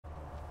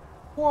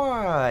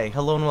Why,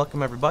 hello and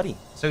welcome everybody.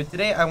 So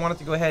today I wanted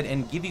to go ahead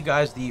and give you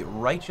guys the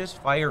Righteous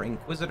Fire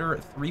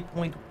Inquisitor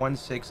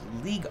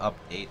 3.16 League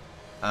update.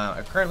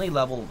 I'm currently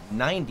level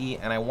 90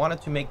 and I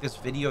wanted to make this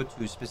video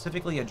to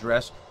specifically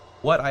address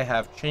what I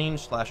have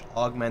changed /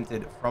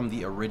 augmented from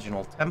the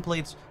original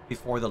templates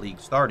before the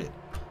league started.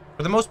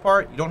 For the most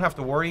part, you don't have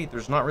to worry,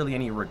 there's not really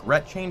any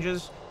regret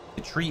changes.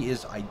 The tree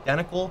is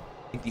identical.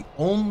 I think the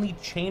only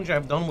change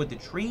I've done with the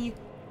tree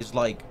is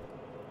like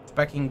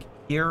specking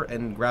here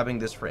and grabbing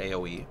this for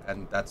AoE,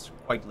 and that's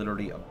quite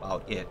literally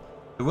about it.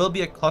 There will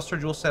be a cluster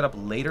jewel setup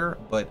later,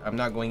 but I'm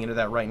not going into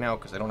that right now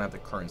because I don't have the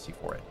currency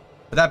for it.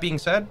 With that being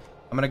said,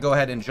 I'm going to go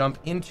ahead and jump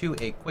into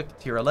a quick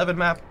tier 11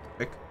 map,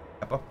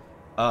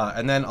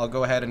 and then I'll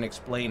go ahead and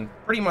explain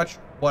pretty much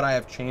what I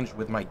have changed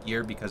with my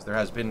gear, because there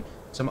has been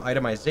some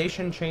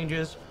itemization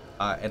changes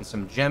and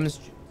some gem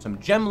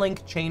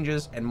link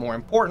changes, and more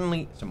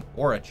importantly, some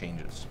aura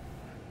changes.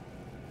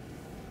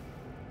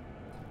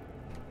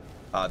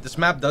 This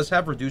map does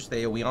have reduced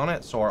AoE on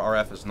it, so our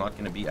RF is not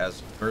going to be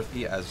as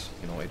girthy as,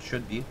 it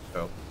should be.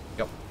 So,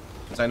 yep.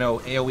 Since I know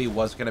AoE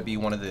was going to be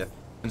one of the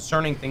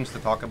concerning things to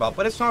talk about,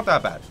 but it's not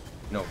that bad.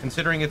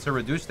 Considering it's a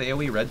reduced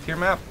AoE red tier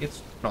map,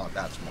 it's not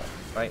that small,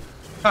 right?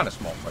 Kind of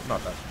small, but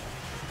not that small.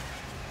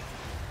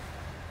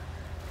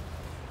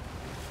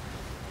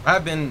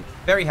 I've been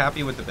very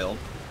happy with the build.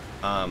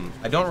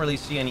 I don't really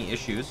see any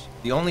issues.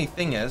 The only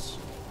thing is,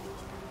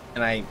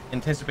 and I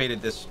anticipated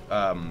this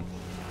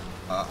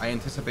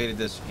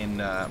in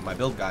my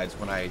build guides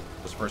when I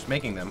was first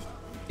making them,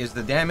 is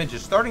the damage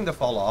is starting to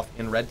fall off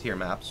in red tier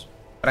maps.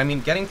 But I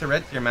mean, getting to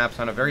red tier maps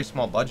on a very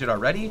small budget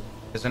already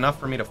is enough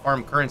for me to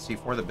farm currency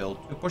for the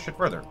build to push it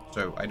further.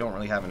 So I don't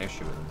really have an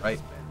issue with it,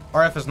 right?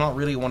 RF is not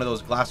really one of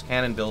those glass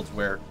cannon builds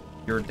where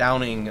you're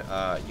downing,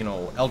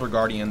 Elder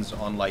Guardians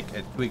on like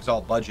a 2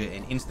 Exalt budget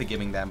and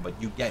insta-giving them, but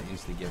you get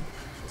insta-give.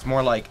 It's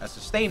more like a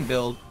sustained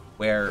build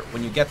where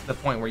when you get to the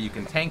point where you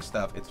can tank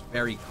stuff, it's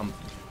very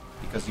comfy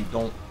because you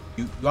don't.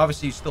 You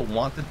obviously still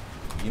want to,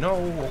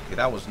 okay,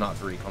 that was not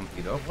very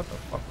comfy though. What the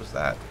fuck was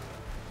that?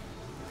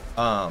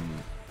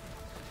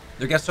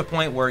 There gets to a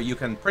point where you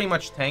can pretty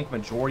much tank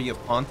majority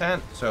of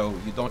content, so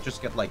you don't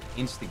just get like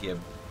insta-give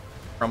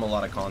from a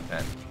lot of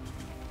content.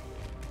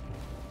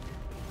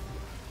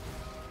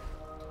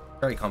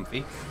 Very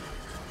comfy.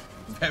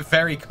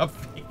 Very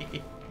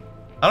comfy.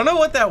 I don't know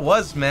what that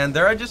was, man.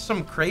 There are just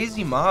some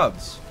crazy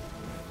mobs.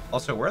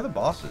 Also, where are the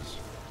bosses?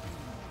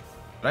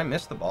 Did I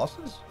miss the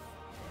bosses?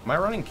 Am I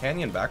running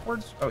Canyon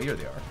backwards? Oh, here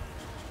they are.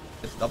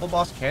 It's double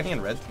boss Canyon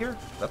red tier?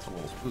 That's a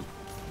little spook.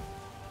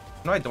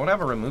 No, I don't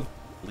have a remove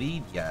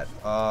bleed yet.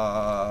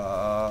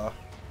 No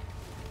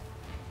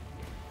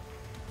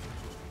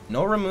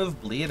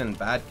remove bleed and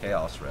bad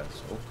chaos res.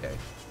 Okay.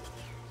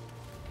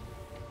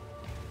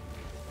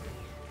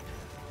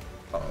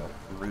 Uh-oh,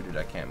 I'm rooted.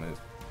 I can't move.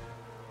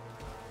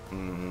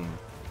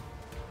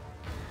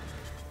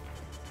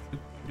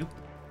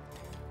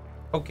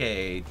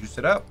 Okay, juice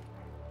it up.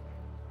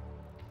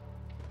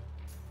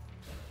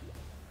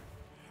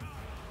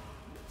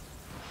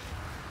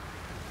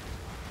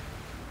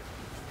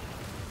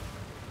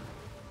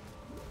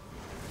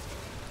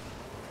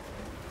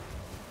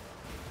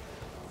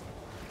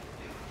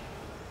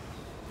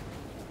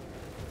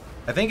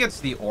 I think it's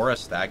the aura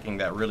stacking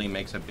that really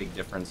makes a big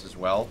difference as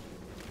well.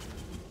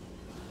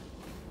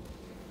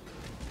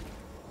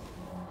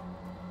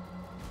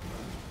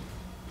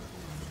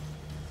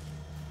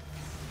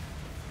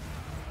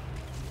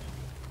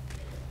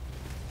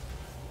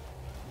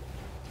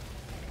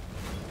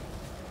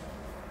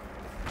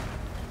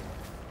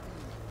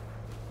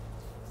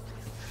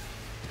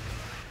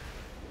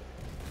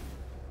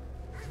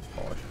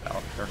 Polish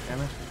Alec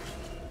Darkhammer.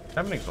 I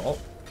have an Exalt.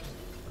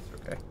 That's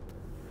okay.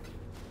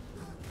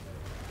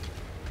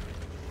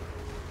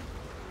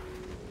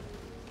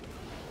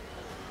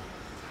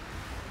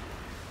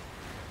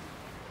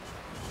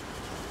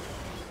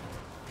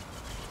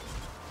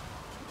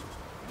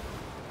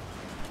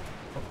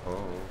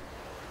 Oh.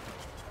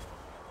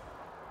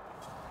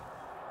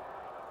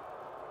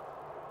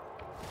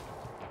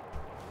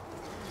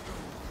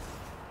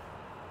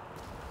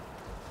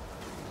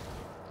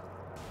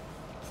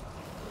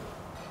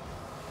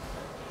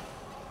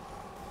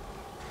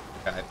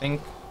 I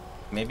think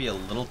maybe a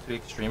little too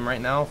extreme right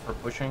now for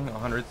pushing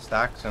 100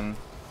 stacks in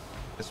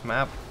this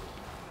map.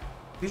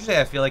 Usually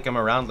I feel like I'm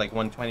around like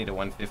 120 to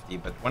 150,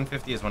 but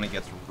 150 is when it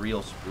gets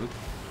real spooked.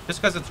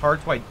 Just because it's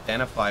hard to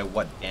identify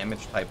what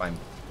damage type I'm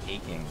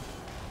taking.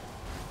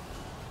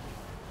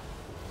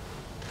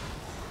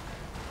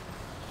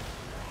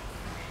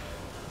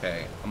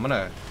 Okay, I'm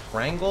gonna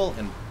wrangle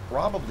and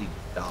probably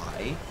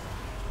die.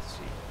 Let's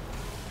see.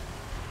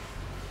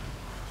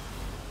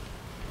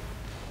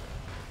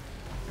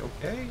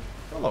 Okay?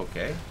 Still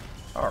okay.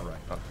 Alright.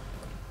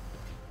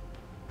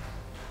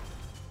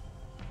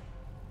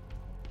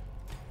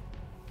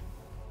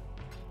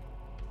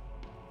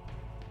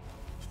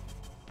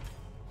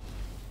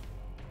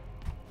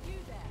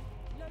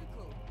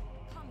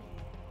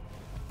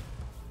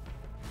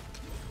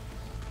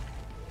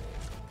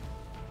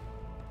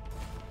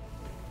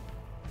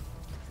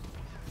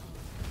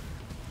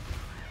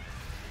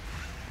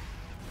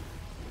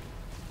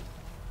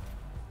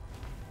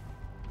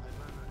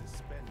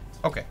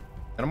 Okay.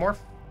 Metamorph.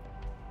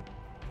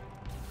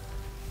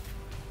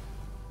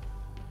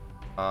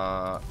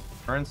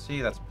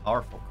 Currency, that's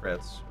powerful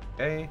crits.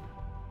 Okay.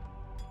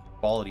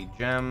 Quality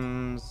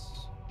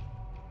gems.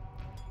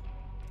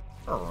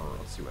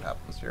 Let's see what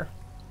happens here.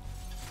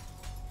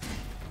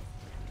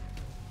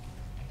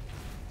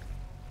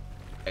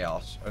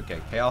 Chaos. Okay,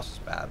 chaos is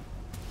bad.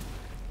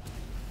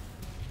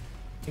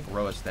 I think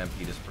Roa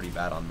Stampede is pretty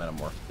bad on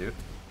Metamorph, dude.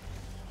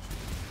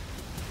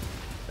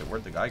 Wait,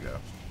 where'd the guy go?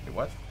 Wait,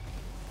 what?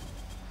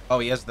 Oh,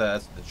 he has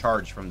the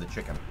charge from the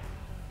chicken.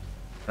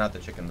 Not the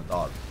chicken, the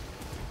dog.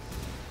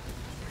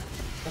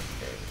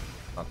 Okay.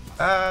 Not too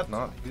bad,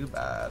 not too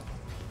bad.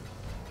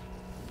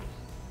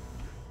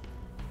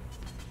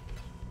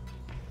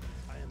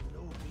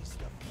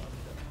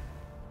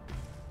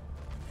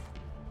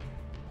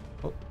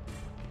 Oh.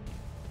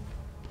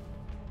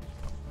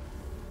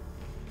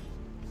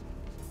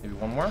 Maybe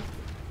one more?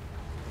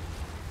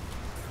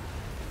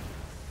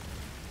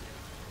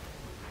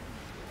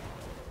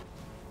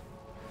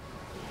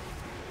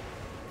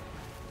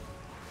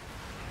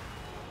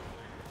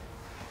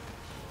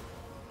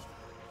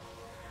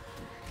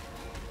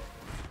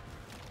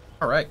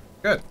 All right,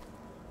 good.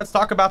 Let's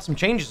talk about some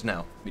changes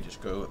now. Let me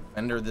just go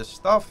vendor this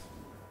stuff.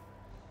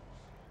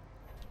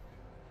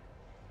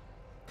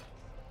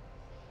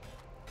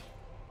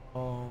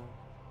 Oh.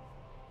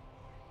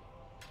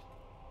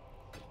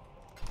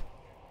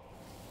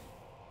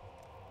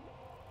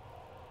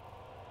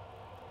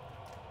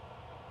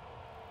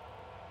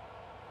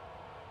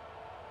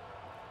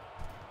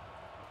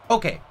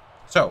 Okay,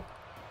 so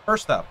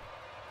first up.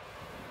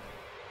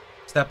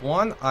 Step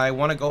one, I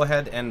want to go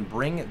ahead and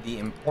bring the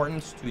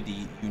importance to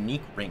the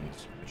unique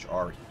rings, which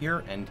are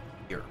here and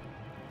here.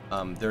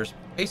 There's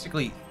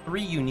basically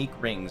 3 unique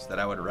rings that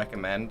I would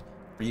recommend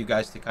for you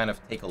guys to kind of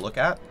take a look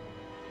at.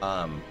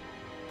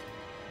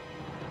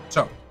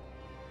 So,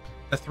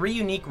 the 3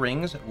 unique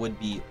rings would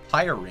be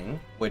Pyre Ring,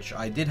 which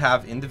I did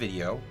have in the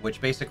video,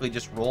 which basically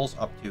just rolls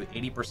up to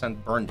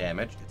 80% burn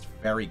damage. It's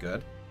very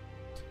good.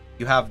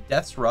 You have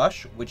Death's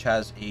Rush, which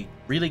has a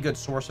really good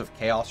source of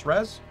Chaos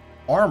Res,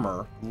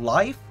 armor,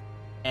 life,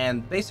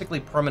 and basically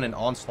permanent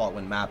onslaught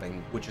when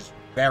mapping, which is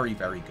very,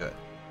 very good.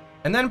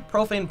 And then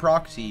Profane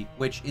Proxy,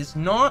 which is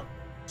not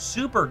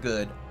super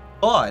good,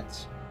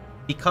 but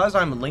because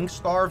I'm link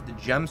starved,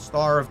 gem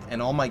starved,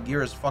 and all my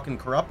gear is fucking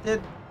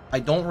corrupted, I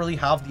don't really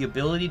have the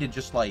ability to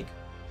just like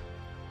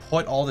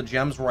put all the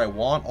gems where I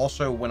want.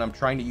 Also, when I'm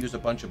trying to use a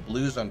bunch of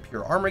blues on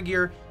pure armor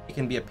gear, it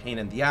can be a pain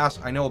in the ass.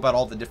 I know about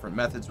all the different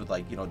methods with,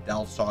 like, you know,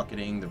 delve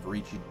socketing, the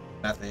Varici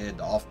method,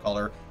 the off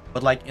color.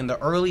 But like in the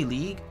early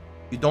league,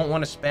 you don't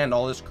want to spend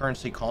all this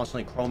currency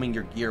constantly chroming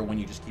your gear when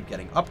you just keep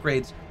getting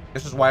upgrades.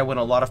 This is why when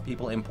a lot of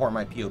people import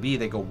my POB,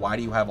 they go, why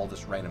do you have all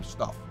this random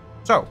stuff?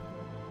 So,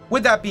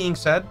 with that being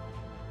said,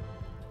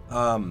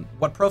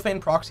 what Profane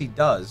Proxy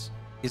does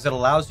is it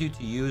allows you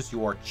to use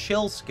your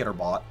Chill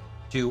Skitterbot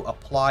to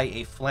apply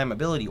a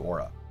flammability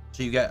aura.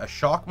 So you get a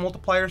shock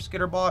multiplier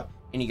Skitterbot,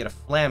 and you get a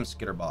flam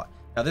Skitterbot.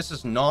 Now, this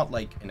is not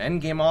like an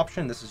endgame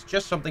option. This is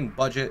just something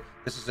budget.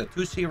 This is a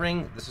 2C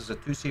ring. This is a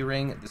 2C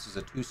ring. This is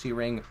a 2C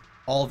ring.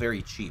 All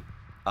very cheap.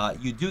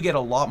 You do get a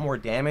lot more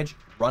damage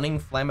running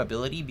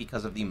flammability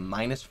because of the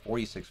minus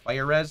 46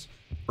 fire res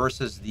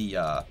versus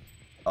the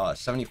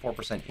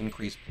 74%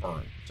 increased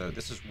burn. So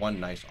this is one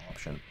nice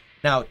option.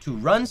 Now, to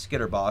run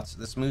Skitterbots,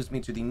 this moves me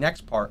to the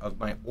next part of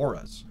my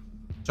auras.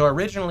 So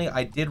originally,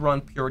 I did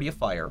run Purity of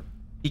Fire.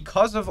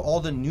 Because of all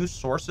the new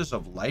sources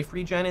of life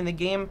regen in the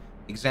game,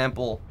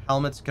 example,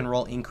 helmets can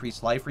roll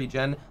increased life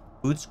regen,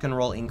 boots can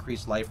roll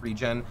increased life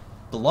regen,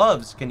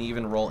 gloves can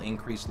even roll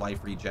increased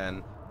life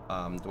regen.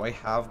 Do I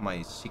have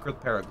my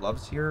secret pair of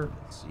gloves here?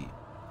 Let's see.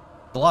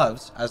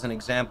 Gloves, as an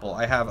example,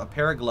 I have a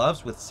pair of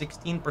gloves with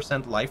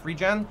 16% life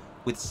regen,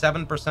 with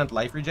 7%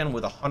 life regen,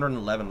 with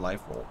 111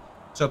 life roll.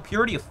 So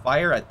Purity of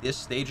Fire at this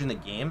stage in the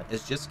game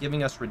is just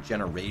giving us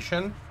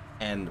regeneration,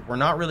 and we're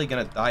not really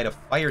going to die to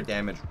fire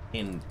damage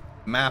in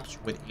maps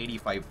with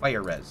 85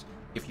 fire res.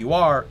 If you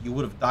are, you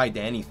would have died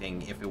to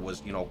anything if it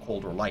was, you know,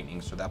 cold or lightning,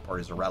 so that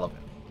part is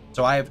irrelevant.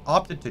 So I have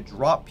opted to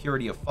drop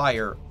Purity of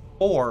Fire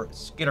for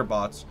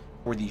Skitterbots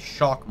for the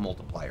shock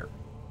multiplier.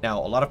 Now,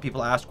 a lot of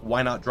people ask,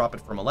 why not drop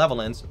it for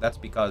Malevolence? That's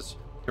because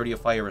Purity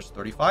of Fire is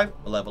 35,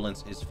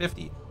 Malevolence is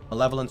 50.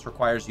 Malevolence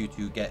requires you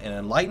to get an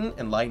Enlighten.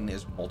 Enlighten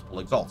is multiple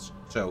exalts.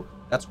 So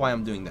that's why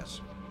I'm doing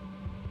this.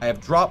 I have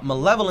dropped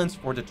Malevolence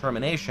for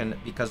Determination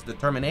because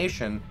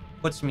Determination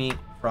puts me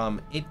from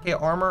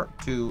 8k armor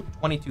to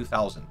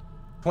 22,000.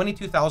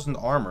 22,000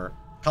 armor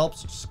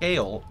helps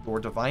scale your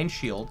Divine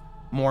Shield.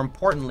 More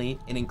importantly,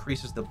 it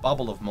increases the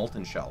bubble of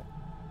Molten Shell.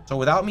 So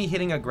without me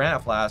hitting a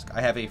Granite Flask, I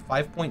have a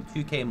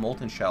 5.2k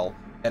Molten Shell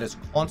that is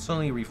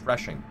constantly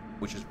refreshing,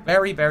 which is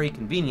very, very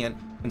convenient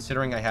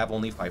considering I have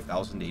only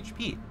 5,000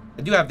 HP.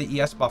 I do have the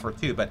ES buffer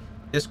too, but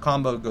this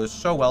combo goes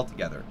so well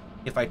together.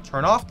 If I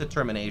turn off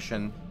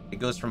Determination, it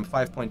goes from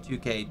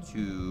 5.2k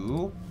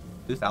to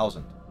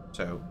 2,000.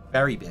 So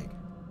very big.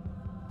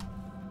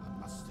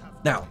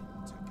 Now,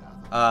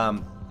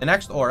 the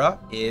next aura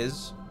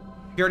is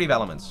Purity of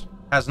Elements.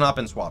 Has not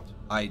been swapped.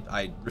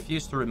 I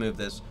refuse to remove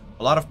this.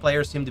 A lot of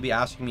players seem to be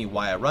asking me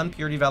why I run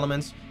Purity of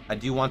Elements. I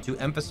do want to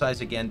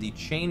emphasize again, the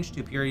change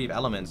to Purity of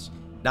Elements,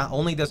 not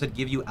only does it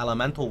give you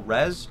elemental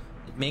res,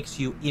 it makes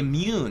you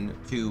immune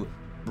to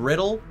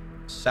Brittle,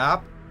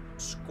 Sap,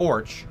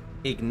 Scorch,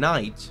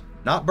 Ignite,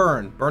 not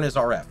Burn, Burn is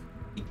RF,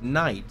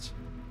 Ignite,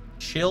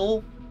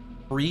 Chill,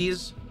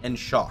 Freeze, and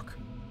Shock.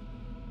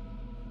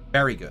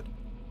 Very good.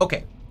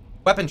 Okay,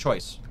 weapon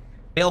choice,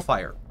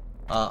 Balefire.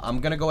 I'm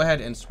going to go ahead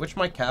and switch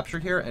my capture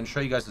here and show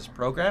you guys this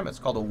program. It's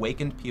called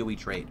Awakened PoE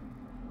Trade.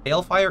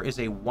 Balefire is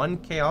a 1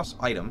 chaos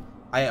item.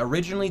 I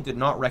originally did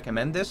not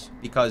recommend this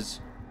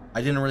because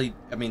I didn't really,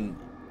 I mean,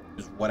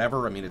 just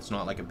whatever. I mean, it's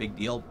not like a big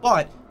deal,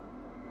 but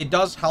it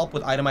does help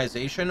with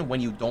itemization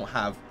when you don't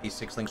have a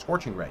 6-link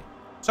Scorching Ray.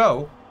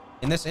 So,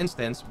 in this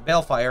instance,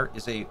 Balefire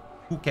is a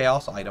 2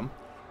 chaos item.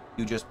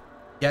 You just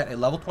get a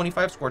level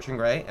 25 Scorching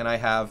Ray, and I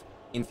have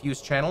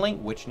Infused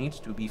Channeling, which needs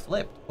to be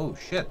flipped. Oh,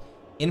 shit.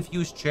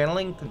 Infused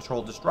Channeling,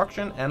 Controlled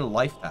Destruction, and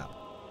Life Tap.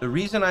 The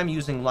reason I'm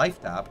using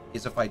Life Tap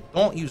is if I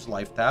don't use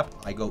Life Tap,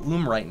 I go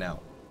right now.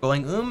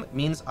 Going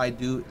means I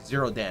do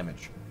 0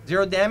 damage.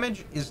 0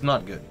 damage is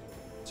not good.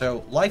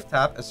 So Life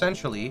Tap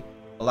essentially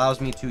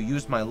allows me to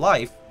use my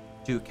life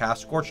to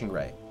cast Scorching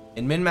Ray.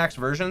 In min-max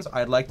versions,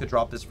 I'd like to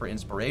drop this for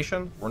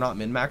Inspiration. We're not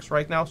min-max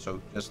right now,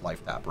 so just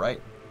Life Tap,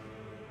 right?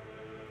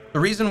 The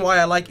reason why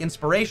I like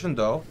Inspiration,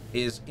 though,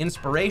 is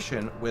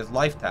Inspiration with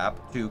Life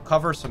Tap to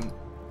cover some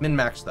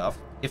min-max stuff.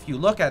 If you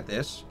look at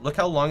this, look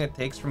how long it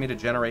takes for me to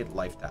generate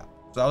Life Tap.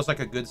 So that was like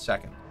a good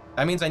second.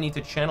 That means I need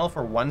to channel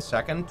for 1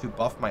 second to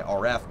buff my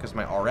RF because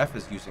my RF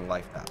is using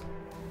Life Tap.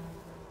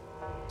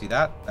 See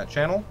that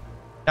channel?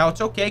 Now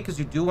it's okay because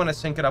you do want to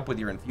sync it up with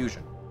your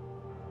infusion.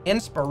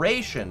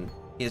 Inspiration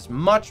is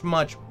much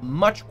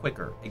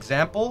quicker.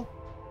 Example,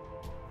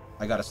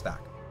 I got a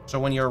stack. So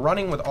when you're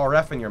running with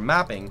RF and you're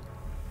mapping,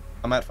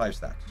 I'm at 5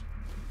 stacks,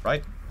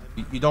 right?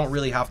 You don't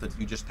really have to,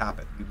 you just tap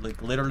it. You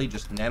like literally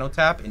just nano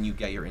tap and you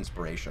get your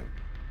inspiration.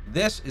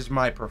 This is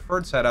my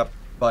preferred setup,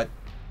 but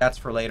that's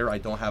for later. I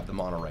don't have the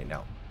mono right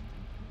now.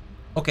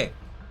 Okay,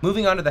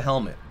 moving on to the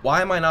helmet.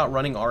 Why am I not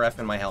running RF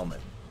in my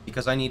helmet?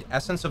 Because I need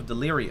Essence of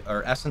Delirium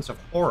or Essence of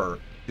Horror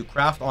to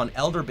craft on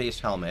Elder-based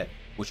helmet,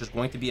 which is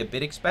going to be a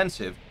bit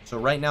expensive. So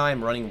right now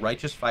I'm running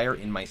Righteous Fire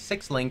in my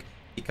 6-link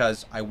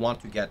because I want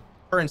to get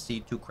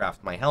currency to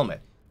craft my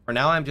helmet. For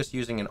now, I'm just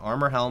using an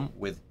armor helm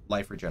with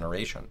life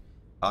regeneration.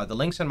 The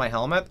links in my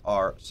helmet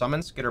are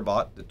Summon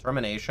Skitterbot,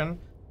 Determination,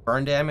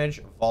 Burn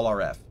Damage, Vol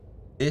RF.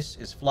 This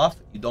is fluff.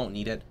 You don't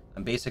need it.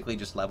 I'm basically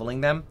just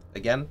leveling them.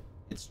 Again,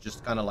 it's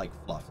just kind of like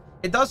fluff.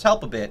 It does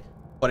help a bit,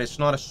 but it's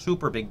not a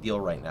super big deal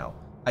right now.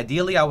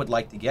 Ideally, I would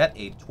like to get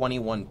a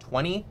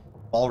 2120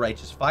 Vol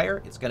Righteous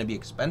Fire. It's going to be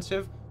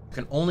expensive. You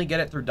can only get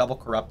it through double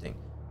corrupting.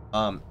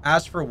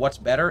 As for what's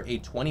better, a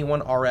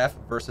 21 RF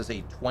versus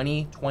a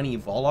 2020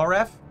 Vol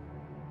RF,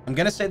 I'm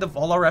going to say the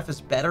Vol RF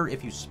is better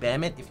if you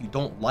spam it. If you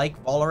don't like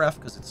Vol RF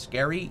because it's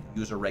scary,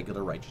 use a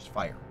regular Righteous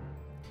Fire.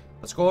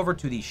 Let's go over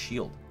to the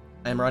shield.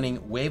 I'm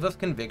running Wave of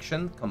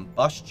Conviction,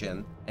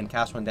 Combustion, and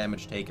cast when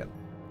damage taken.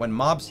 When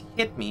mobs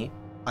hit me,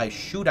 I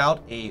shoot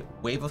out a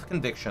Wave of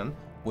Conviction,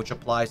 which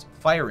applies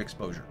fire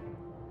exposure.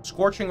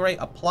 Scorching Ray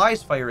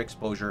applies fire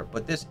exposure,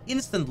 but this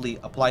instantly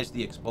applies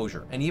the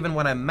exposure. And even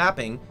when I'm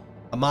mapping,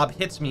 a mob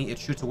hits me, it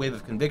shoots a Wave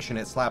of Conviction,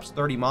 it slaps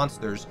 30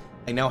 monsters.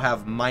 I now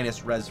have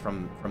minus res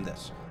from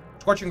this.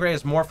 Scorching Ray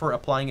is more for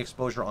applying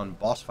exposure on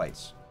boss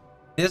fights.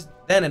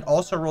 Then it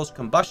also rolls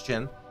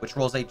Combustion, which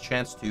rolls a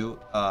chance to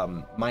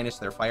minus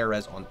their fire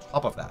res on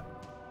top of that.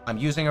 I'm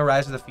using a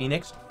Rise of the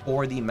Phoenix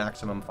for the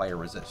maximum fire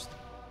resist.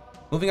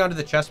 Moving on to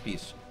the chest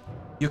piece.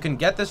 You can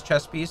get this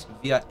chest piece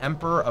via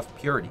Emperor of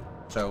Purity.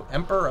 So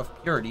Emperor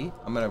of Purity,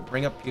 I'm going to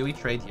bring up PoE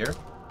Trade here.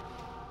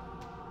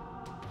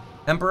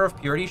 Emperor of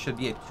Purity should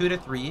be a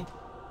 2/3,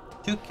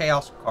 2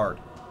 chaos card.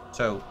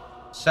 So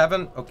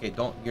 7, okay,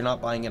 you're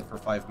not buying it for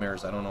 5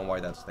 mirrors. I don't know why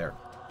that's there.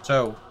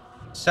 So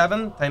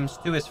 7 times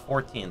 2 is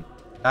 14.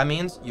 That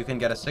means you can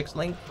get a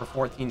 6-link for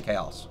 14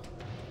 chaos.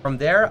 From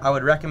there, I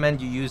would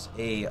recommend you use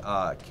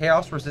a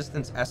chaos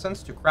resistance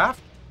essence to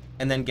craft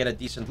and then get a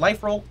decent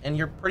life roll and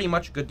you're pretty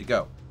much good to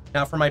go.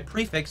 Now for my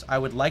prefix, I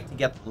would like to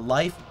get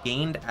life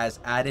gained as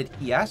added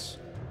ES,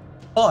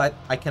 but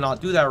I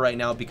cannot do that right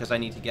now because I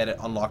need to get it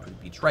unlocked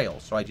with Betrayal.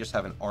 So I just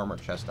have an armor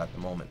chest at the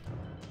moment.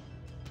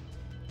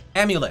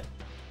 Amulet.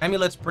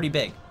 Amulet's pretty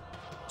big.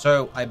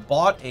 So I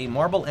bought a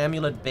marble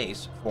amulet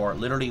base for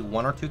literally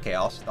 1 or 2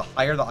 chaos. The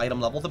higher the item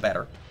level, the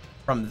better.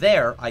 From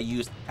there, I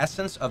used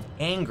Essence of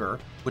Anger,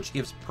 which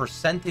gives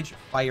percentage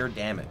fire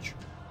damage.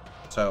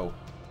 So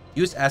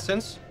use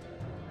Essence,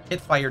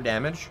 hit fire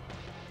damage,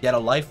 get a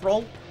life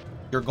roll.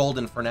 You're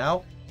golden for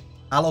now.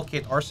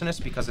 Allocate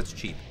Arsonist because it's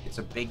cheap. It's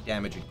a big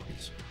damage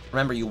increase.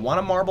 Remember, you want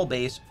a marble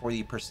base for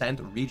the percent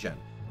regen.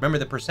 Remember,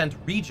 the percent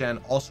regen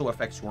also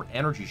affects your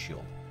energy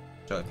shield.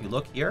 So if you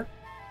look here,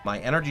 my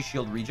energy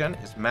shield regen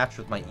is matched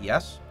with my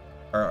ES,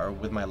 or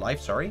with my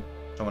life, sorry.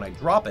 So when I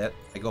drop it,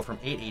 I go from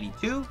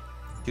 882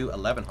 to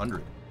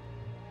 1100.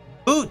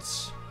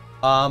 Boots.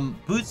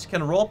 Boots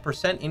can roll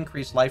percent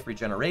increased life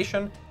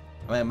regeneration.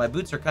 My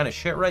boots are kind of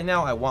shit right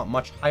now. I want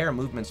much higher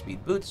movement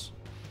speed boots.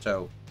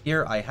 So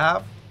here I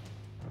have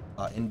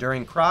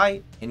Enduring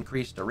Cry,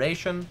 Increased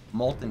Duration,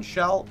 Molten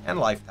Shell, and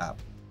Life Tap.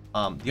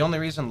 The only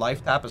reason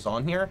Life Tap is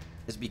on here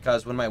is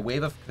because when my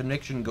Wave of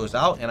Conviction goes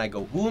out and I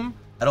go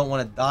I don't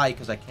want to die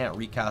because I can't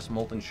recast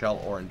Molten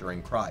Shell or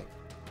Enduring Cry.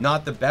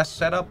 Not the best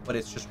setup, but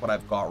it's just what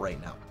I've got right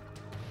now.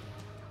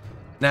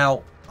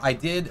 Now, I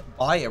did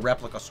buy a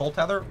Replica Soul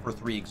Tether for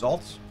 3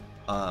 Exalts.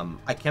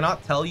 I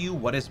cannot tell you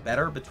what is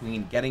better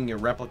between getting your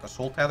Replica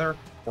Soul Tether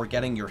or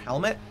getting your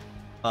helmet.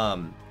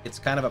 It's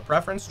kind of a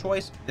preference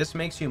choice. This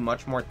makes you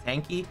much more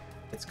tanky.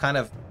 It's kind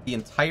of the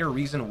entire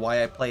reason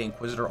why I play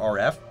Inquisitor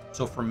RF.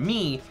 So for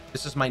me,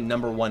 this is my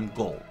 #1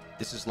 goal.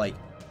 This is like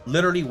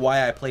literally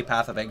why I play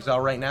Path of Exile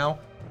right now.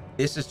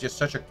 This is just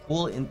such a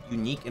cool and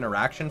unique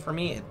interaction for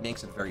me. It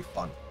makes it very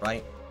fun,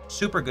 right?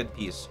 Super good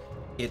piece.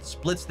 It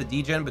splits the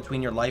degen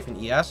between your life and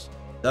ES,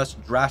 thus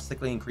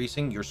drastically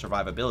increasing your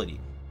survivability.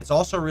 It's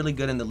also really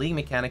good in the league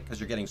mechanic because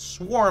you're getting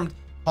swarmed,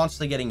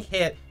 constantly getting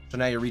hit, so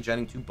now you're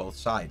regenning to both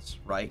sides,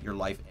 right? Your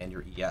life and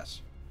your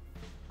ES.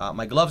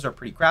 My gloves are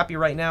pretty crappy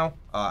right now.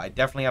 I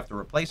definitely have to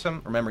replace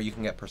them. Remember, you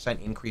can get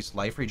 % increased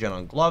life regen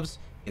on gloves.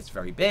 It's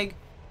very big.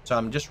 So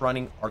I'm just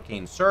running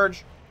Arcane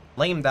Surge,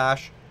 Flame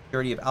Dash,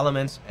 Purity of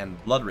Elements,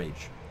 and Blood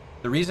Rage.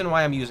 The reason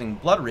why I'm using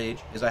Blood Rage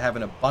is I have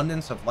an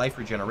abundance of life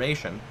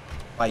regeneration.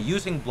 By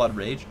using Blood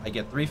Rage, I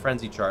get 3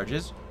 Frenzy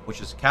Charges,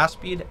 which is cast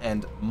speed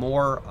and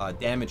more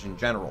damage in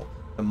general.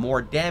 The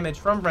more damage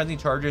from Frenzy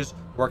Charges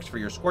works for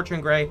your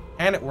Scorching Ray,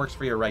 and it works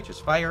for your Righteous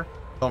Fire.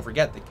 Don't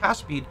forget, the cast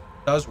speed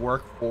does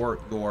work for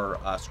your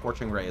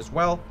Scorching Ray as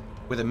well.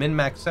 With a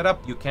min-max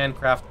setup, you can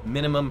craft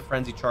minimum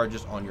Frenzy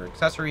Charges on your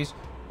accessories.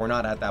 We're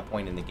not at that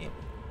point in the game.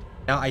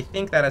 Now, I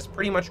think that has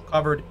pretty much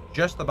covered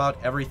just about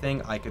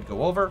everything I could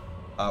go over.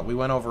 We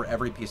went over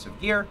every piece of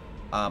gear.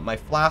 My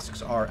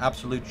flasks are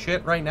absolute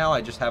shit right now.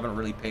 I just haven't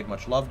really paid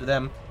much love to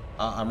them.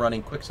 I'm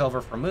running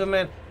Quicksilver for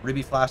movement,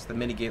 Ruby Flask to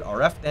mitigate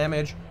RF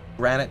damage,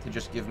 Granite to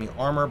just give me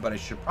armor, but I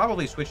should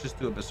probably switch this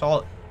to a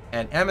Basalt,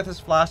 and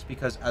Amethyst Flask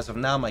because as of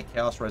now my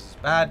Chaos Res is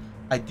bad.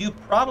 I do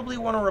probably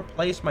want to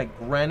replace my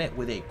Granite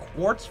with a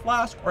Quartz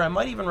Flask, or I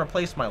might even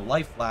replace my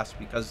Life Flask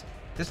because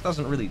this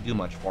doesn't really do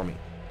much for me.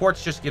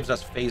 Quartz just gives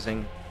us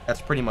phasing.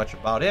 That's pretty much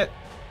about it.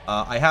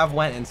 I have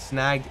went and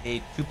snagged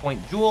a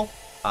 2-point Jewel,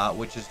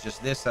 which is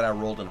just this that I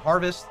rolled in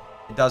Harvest.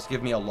 It does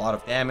give me a lot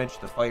of damage.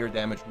 The fire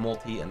damage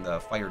multi and the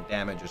fire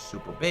damage is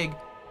super big.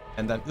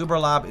 And then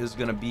Uberlab is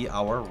going to be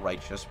our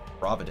Righteous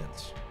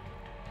Providence.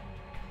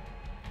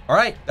 All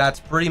right, that's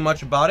pretty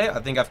much about it. I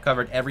think I've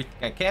covered everything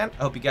I can.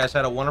 I hope you guys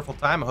had a wonderful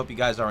time. I hope you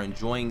guys are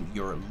enjoying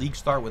your league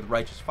start with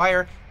Righteous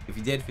Fire. If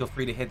you did, feel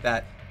free to hit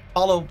that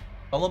follow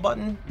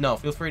button. No,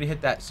 feel free to hit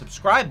that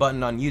subscribe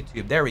button on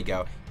YouTube. There we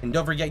go. And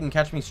don't forget, you can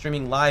catch me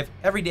streaming live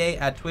every day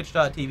at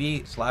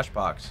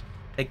twitch.tv/Pohx.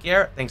 Take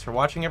care. Thanks for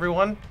watching,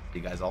 everyone. See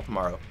you guys all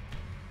tomorrow.